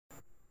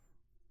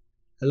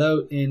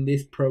Hello, in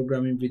this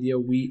programming video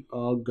we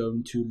are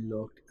going to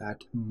look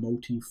at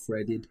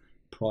multi-threaded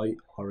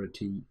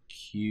priority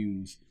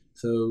queues.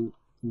 So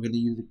we're going to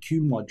use the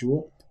queue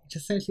module, which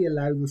essentially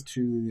allows us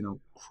to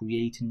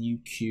create a new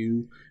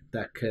queue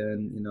that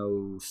can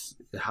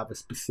have a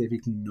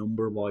specific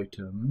number of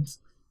items,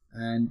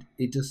 and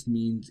it just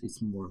means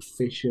it's more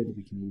efficient.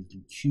 We can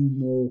easily queue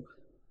more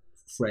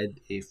thread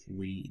if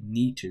we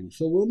need to.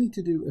 So we'll need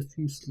to do a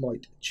few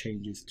slight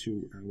changes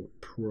to our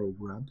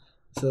program.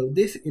 So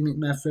this init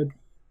method,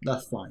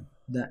 that's fine.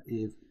 That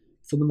is,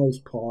 for the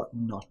most part,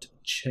 not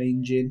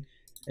changing.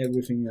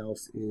 Everything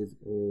else is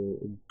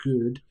all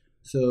good.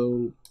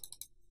 So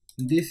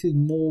this is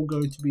more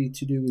going to be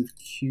to do with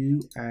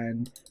queue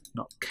and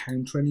not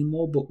counter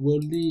anymore, but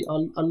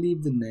I'll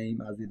leave the name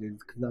as it is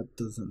because that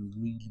doesn't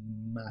really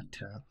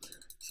matter.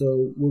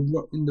 So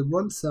in the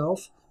run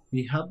self,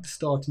 we have the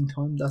starting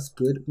time. That's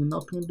good. We're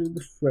not going to do the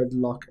thread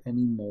lock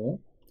anymore.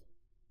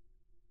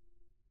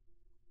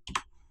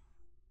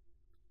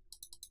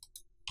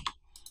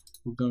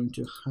 We're going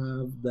to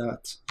have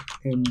that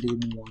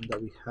ending one that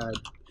we had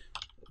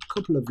a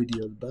couple of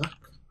videos back.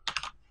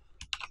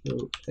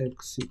 So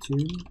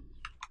exiting,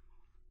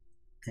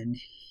 and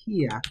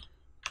here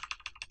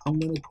I'm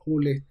going to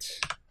call it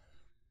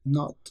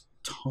not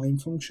time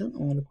function.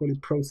 I'm going to call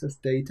it process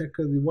data,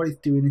 because what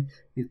it's doing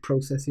is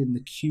processing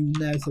the queue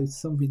now, so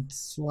it's something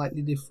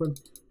slightly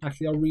different.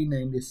 Actually, I'll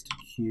rename this to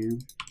queue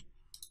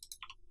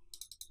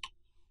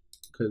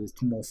because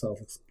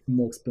it's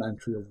more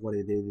explanatory of what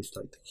it is. It's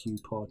like the queue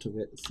part of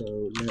it.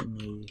 So let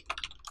me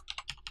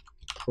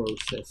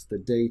process the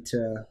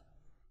data.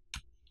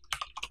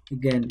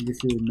 Again,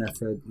 this is a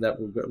method that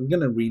we're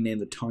going to rename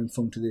the time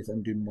function to this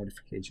and do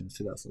modifications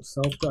to that. So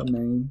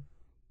self.name,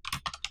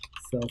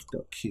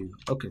 self.queue.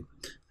 Okay,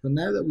 so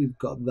now that we've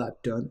got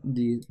that done,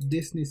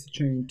 this needs to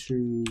change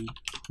to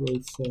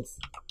process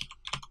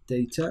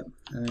data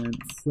and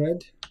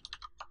thread.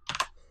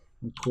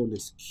 We'll call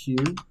this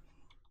queue.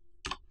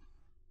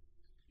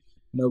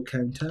 No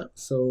counter.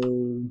 So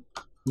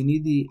we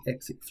need the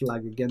exit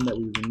flag again that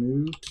we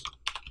removed.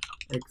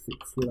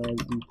 Exit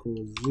flag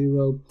equals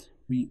 0.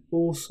 We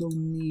also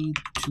need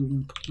to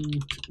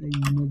import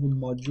another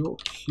module,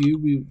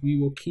 queue. We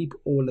will keep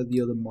all of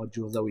the other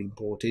modules that we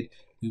imported.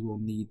 We will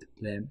need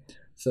them.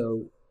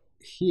 So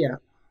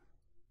here,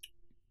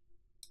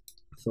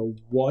 so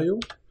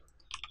while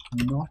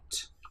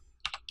not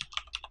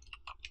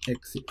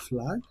exit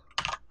flag,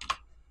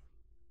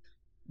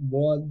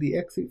 while the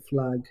exit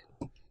flag,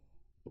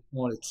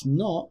 while it's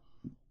not,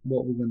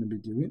 what we're going to be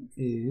doing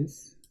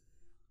is,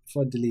 if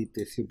I delete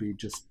this, it'll be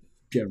just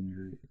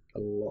generally a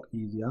lot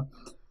easier. I'm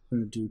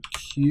going to do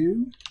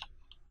queue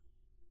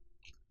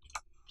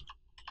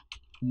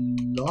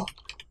lock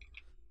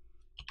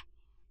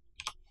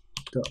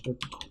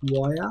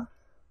 .acquire,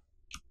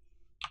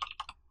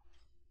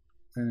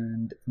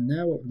 and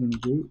now what we're going to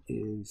do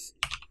is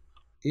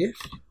if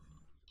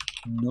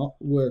not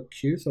work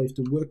queue. So if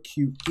the work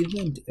queue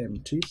isn't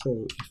empty,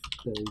 so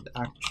if there is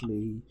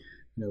actually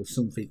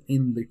something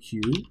in the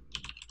queue,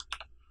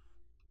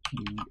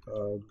 we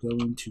are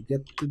going to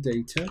get the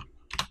data.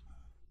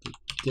 The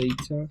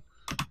data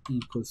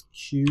equals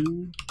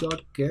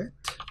queue.get,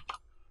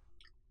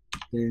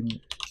 then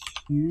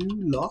queue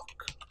lock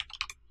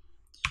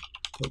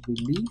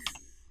release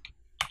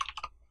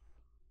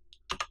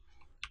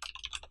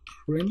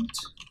print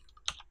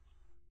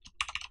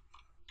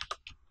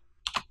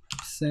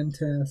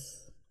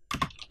CentOS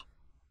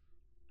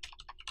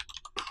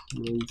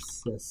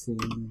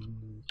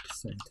processing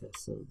CentOS.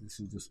 So this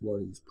is just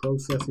what it's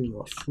processing,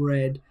 or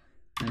thread,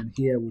 and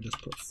here we'll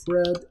just put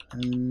thread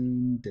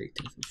and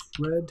data. So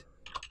thread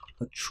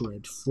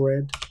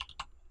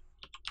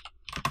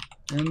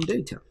and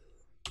data.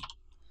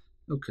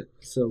 Okay,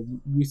 so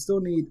we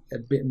still need a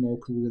bit more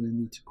because we're going to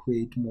need to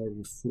create more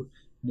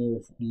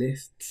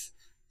lists.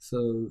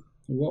 So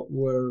what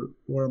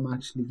I'm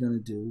actually going to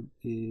do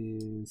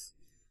is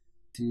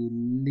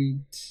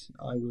delete.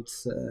 I would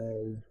say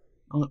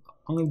I'm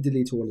going to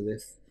delete all of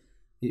this.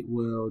 It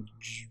will.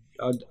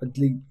 I'll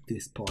delete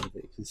this part of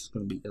it because it's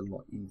going to be a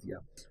lot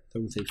easier. So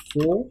I'm going to say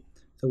for.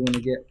 So I'm going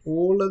to get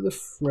all of the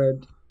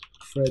threads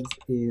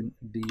in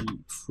the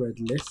thread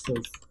list. So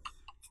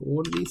for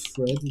all of these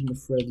threads in the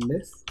thread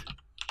list,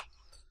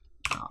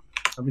 I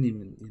haven't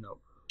even,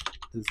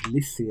 there's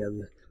lists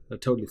here. I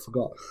totally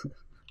forgot.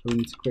 We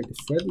need to create a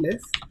thread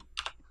list.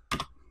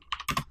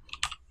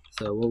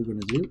 So what we're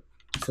going to do,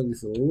 so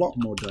this is a lot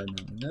more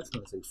dynamic. That's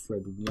going to say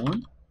thread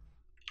 1,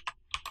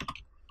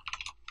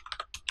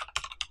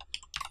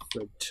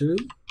 thread 2,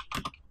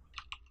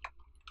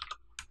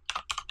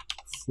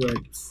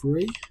 thread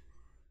 3,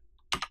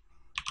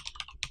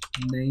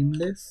 name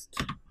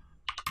list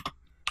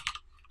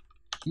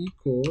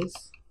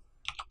equals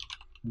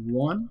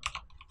 1,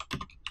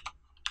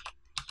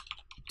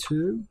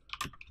 2,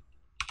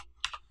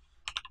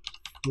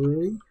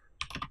 3,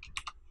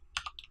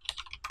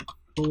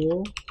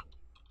 4,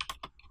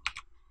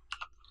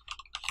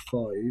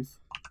 5,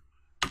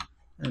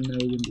 and now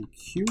we're going to do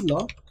queue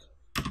lock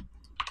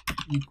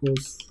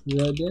equals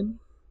threading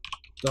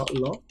dot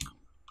lock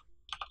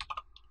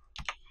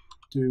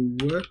do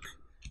work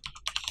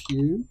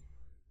queue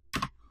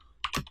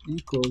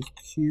equals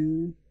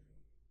queue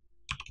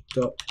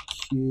dot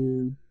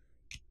queue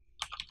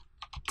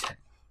 10.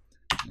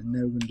 And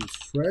now we're going to do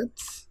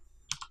threads.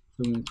 So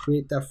we're going to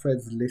create that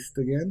threads list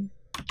again.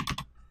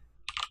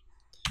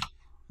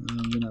 And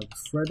I'm going to have a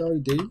thread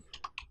ID.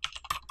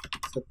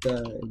 Set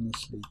that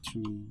initially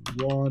to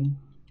 1.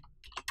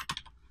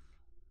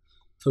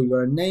 So we've got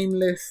a name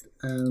list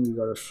and we've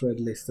got a thread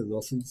list as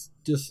well. So it's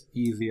just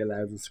easy,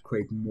 allows us to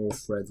create more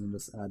threads and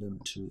just add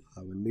them to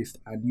our list.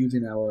 And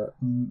using our,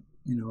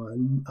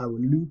 our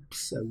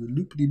loops, our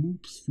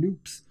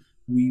loops,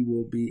 we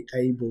will be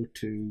able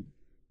to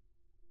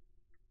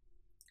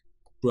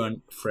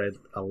run threads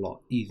a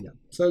lot easier.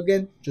 So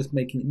again, just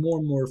making it more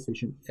and more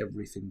efficient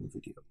every single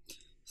video.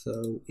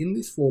 So in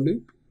this for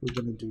loop, we're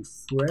going to do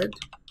thread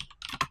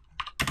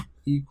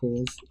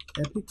equals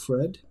epic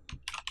thread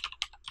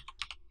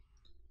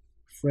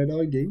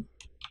ID.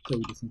 So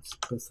we just need to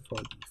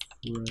specify the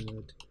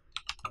thread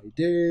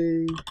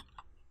ID,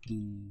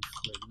 the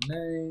thread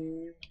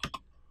name,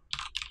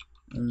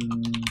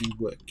 and the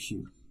work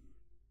queue,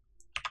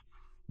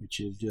 which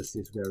is just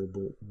this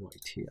variable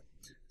right here.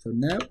 So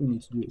now we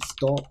need to do is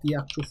start the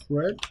actual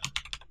thread.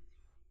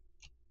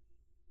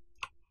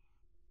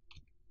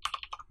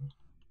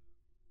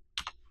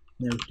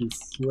 Now we do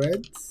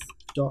threads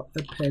dot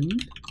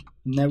append.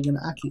 Now we're going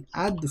to actually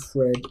add the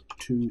thread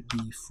to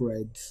the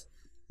threads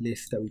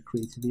list that we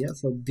created here.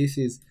 So this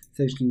is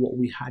essentially what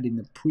we had in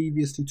the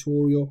previous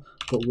tutorial,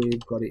 but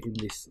we've got it in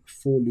this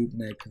for loop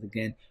now because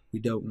again we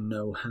don't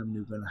know how many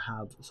we're going to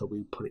have, so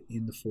we put it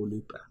in the for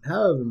loop, and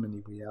however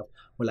many we have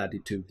we'll add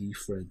it to the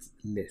threads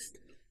list.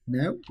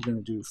 Now we're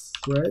going to do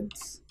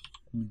threads,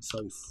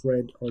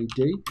 thread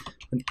ID,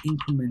 and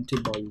increment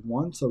it by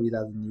 1 so it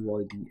has a new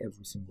ID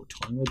every single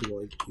time,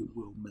 otherwise it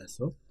will mess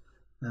up.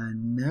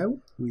 And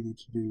now we need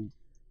to do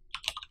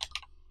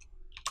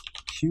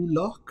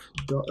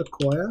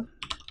qlock.acquire,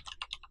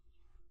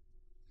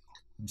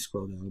 and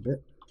scroll down a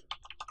bit,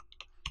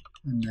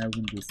 and now we're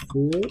going to do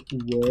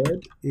for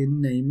word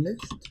in name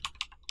list,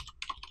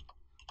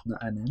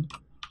 not an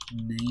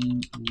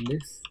name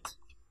list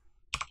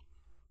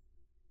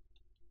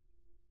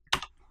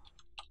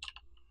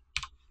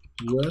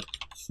work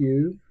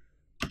queue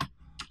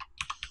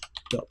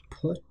dot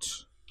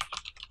put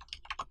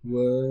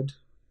word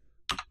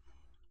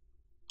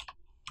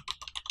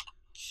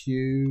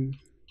queue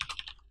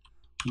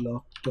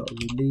lock dot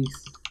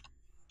release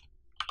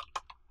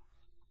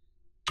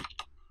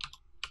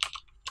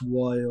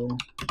while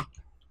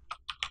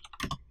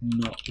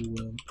not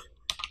work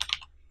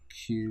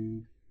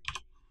queue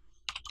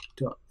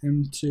dot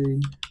empty,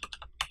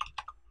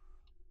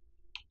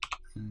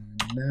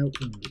 and now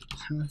in the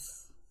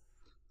path.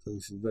 So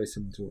this is very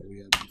similar to what we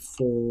had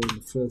before in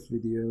the first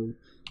video.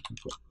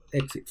 We've got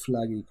exit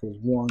flag equals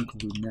 1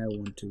 because we now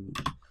want to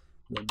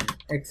run an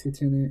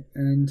exit in it,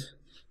 and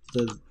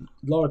there's a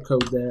lot of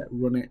code there.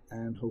 Run it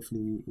and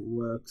hopefully it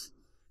works,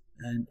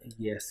 and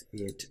yes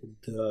it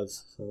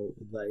does. So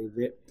that is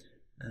it,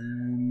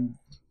 and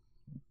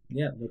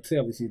yeah, let's see.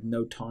 Obviously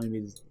no time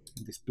is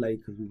displayed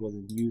because we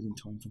wasn't using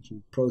time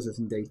function,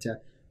 processing data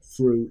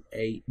through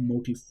a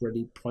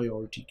multi-threaded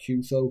priority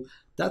queue. So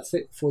that's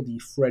it for the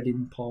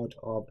threading part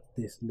of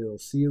this little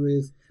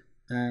series,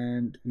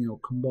 and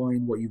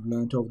combine what you've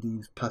learned over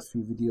these past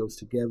few videos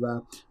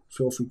together.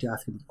 Feel free to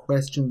ask any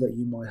questions that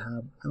you might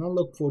have, and I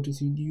look forward to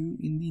seeing you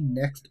in the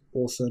next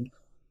awesome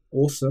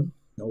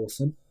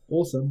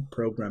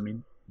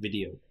programming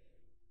video.